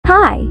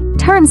Hi,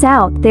 turns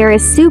out there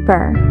is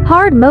super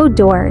hard mode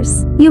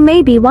doors. You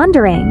may be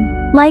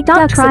wondering, like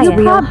ducks try is it.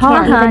 real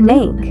hard to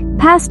make.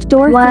 Past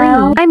door 3.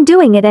 I'm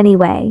doing it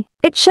anyway.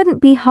 It shouldn't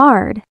be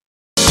hard.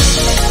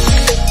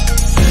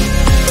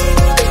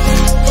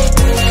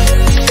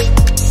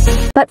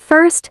 But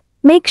first,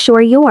 make sure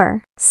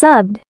you're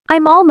subbed.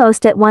 I'm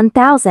almost at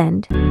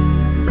 1,000.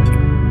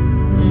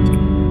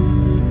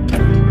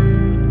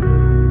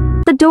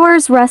 The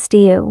door's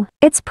rusty.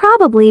 It's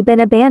probably been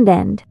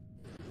abandoned.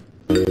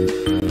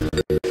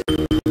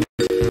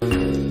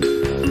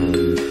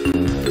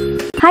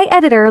 Hi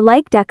editor,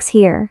 like ducks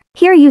here.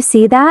 Here, you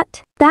see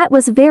that? That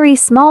was very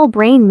small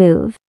brain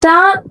move.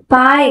 Don't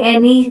buy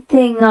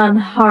anything on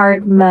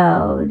hard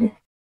mode.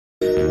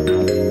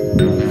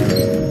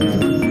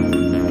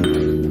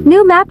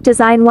 New map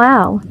design,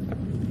 wow.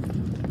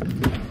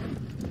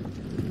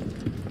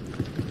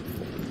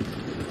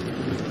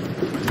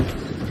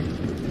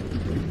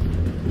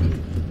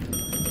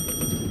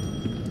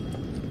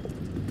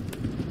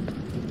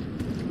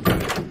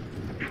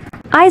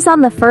 Eyes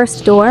on the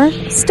first door,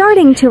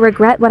 starting to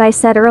regret what I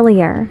said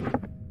earlier.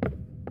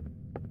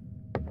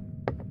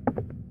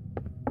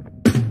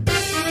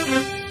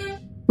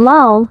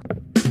 Lol.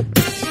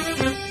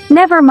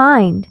 Never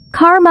mind.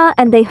 Karma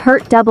and they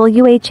hurt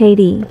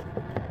WHAD.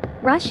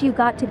 Rush, you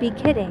got to be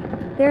kidding.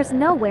 There's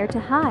nowhere to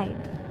hide.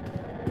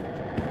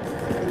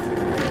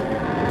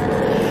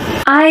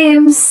 I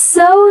am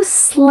so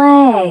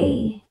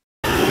slay.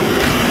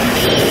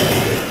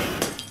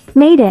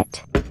 Made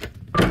it.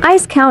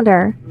 Ice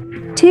counter.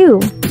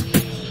 2.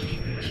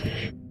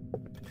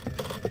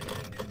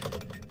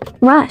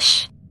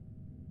 Rush.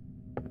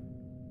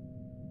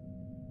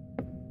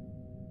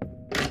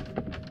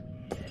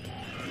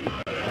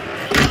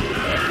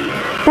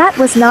 That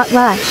was not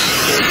rush.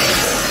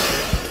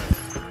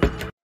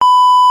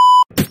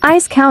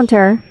 Ice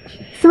counter.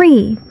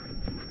 3.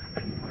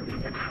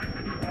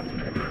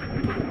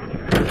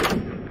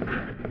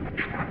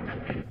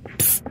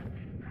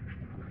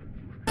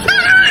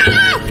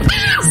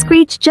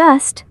 Screech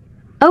just.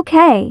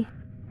 Okay.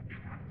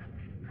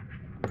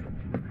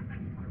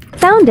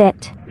 Found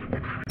it.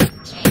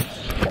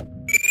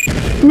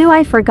 Knew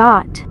I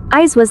forgot.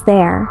 Eyes was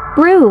there.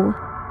 Brew.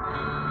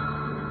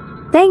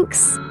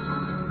 Thanks.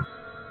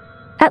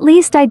 At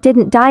least I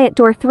didn't die at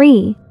door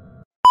 3.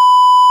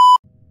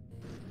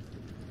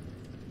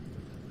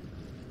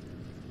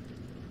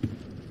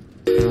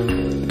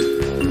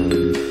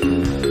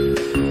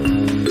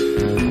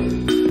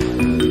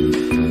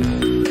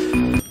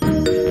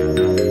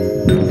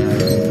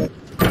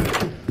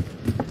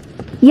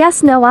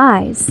 Yes, no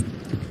eyes.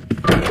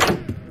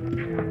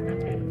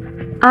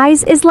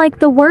 Eyes is like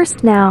the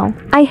worst now.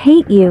 I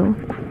hate you.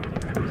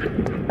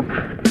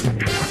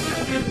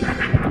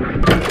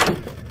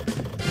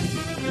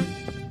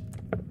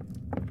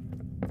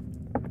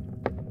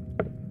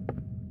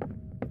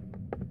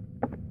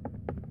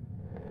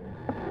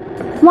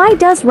 Why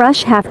does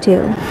Rush have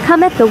to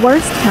come at the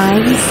worst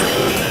times?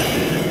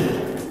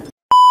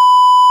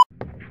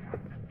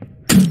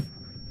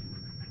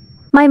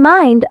 My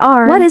mind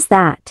are. What is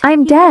that?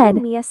 I'm dead.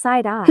 Me a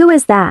side eye. Who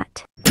is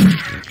that?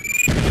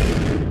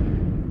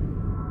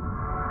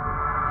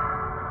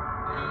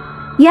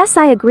 Yes,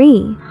 I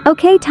agree.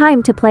 Okay,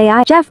 time to play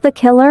Jeff the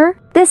Killer.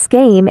 This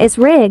game is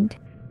rigged.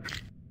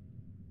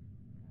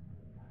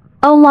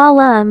 Oh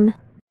lol.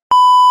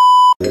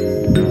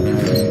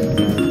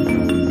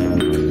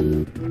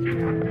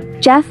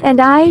 Jeff and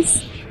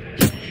Eyes?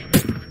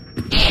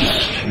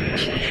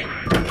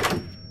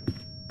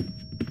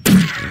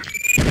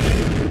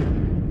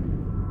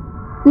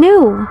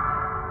 New.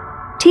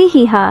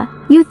 Teeheeha.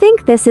 You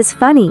think this is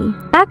funny.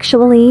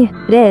 Actually,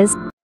 it is.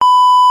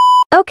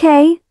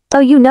 Okay. Oh,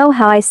 you know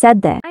how I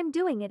said that. I'm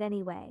doing it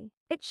anyway.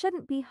 It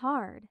shouldn't be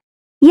hard.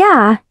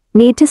 Yeah,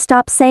 need to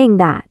stop saying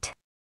that.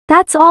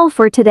 That's all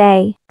for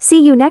today.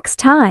 See you next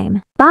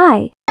time.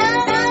 Bye.